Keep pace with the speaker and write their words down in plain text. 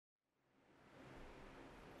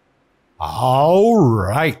All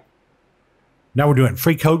right. Now we're doing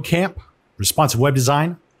FreeCodeCamp, responsive web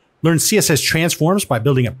design. Learn CSS transforms by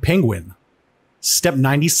building a penguin. Step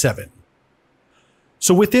 97.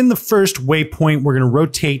 So within the first waypoint, we're going to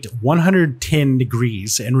rotate 110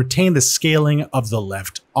 degrees and retain the scaling of the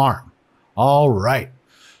left arm. All right.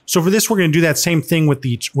 So for this, we're going to do that same thing with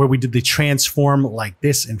where we did the transform like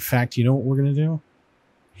this. In fact, you know what we're going to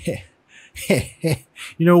do?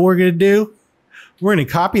 You know what we're going to do? We're going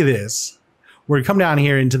to copy this. We're going to come down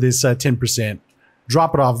here into this 10%,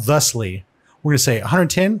 drop it off thusly. We're going to say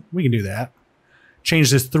 110. We can do that.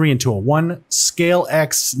 Change this 3 into a 1. Scale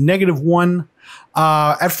X -1.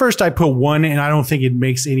 At first I put 1 and I don't think it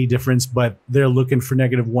makes any difference, but they're looking for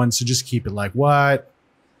 -1. So just keep it like what?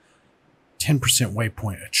 10%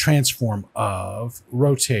 waypoint, a transform of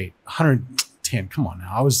rotate 110. Come on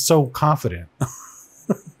now. I was so confident.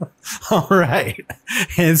 All right.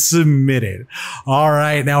 And submitted. All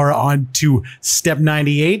right. Now we're on to step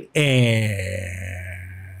 98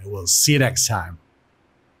 and we'll see you next time.